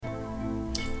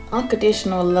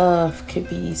Unconditional love could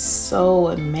be so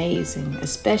amazing,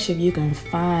 especially if you can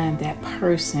find that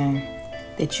person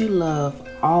that you love,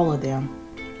 all of them.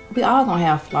 We all gonna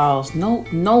have flaws. No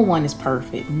one is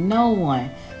perfect. No one.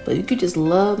 But you could just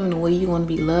love them the way you want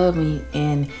to be loved.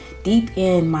 And deep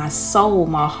in my soul,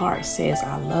 my heart says,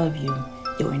 I love you.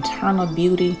 Your internal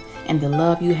beauty and the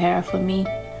love you have for me,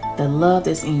 the love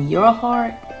that's in your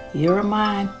heart, your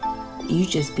mind, you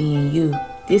just being you.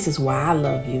 This is why I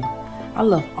love you. I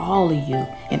love all of you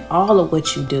and all of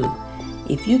what you do.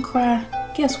 If you cry,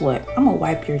 guess what? I'm going to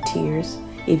wipe your tears.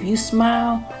 If you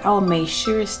smile, I will make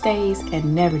sure it stays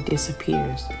and never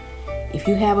disappears. If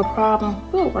you have a problem,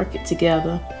 we'll work it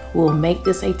together. We'll make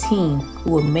this a team.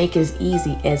 We'll make it as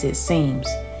easy as it seems.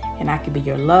 And I can be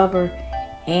your lover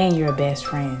and your best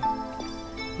friend.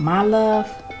 My love,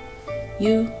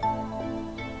 you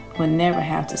will never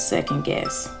have to second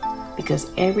guess,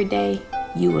 because every day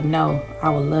you will know I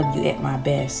will love you at my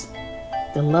best.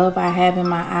 The love I have in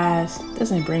my eyes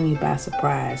doesn't bring me by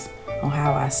surprise on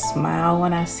how I smile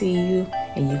when I see you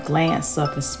and you glance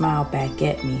up and smile back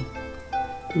at me.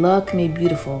 Love can be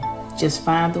beautiful. Just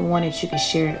find the one that you can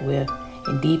share it with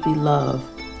and deeply love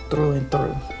through and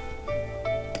through.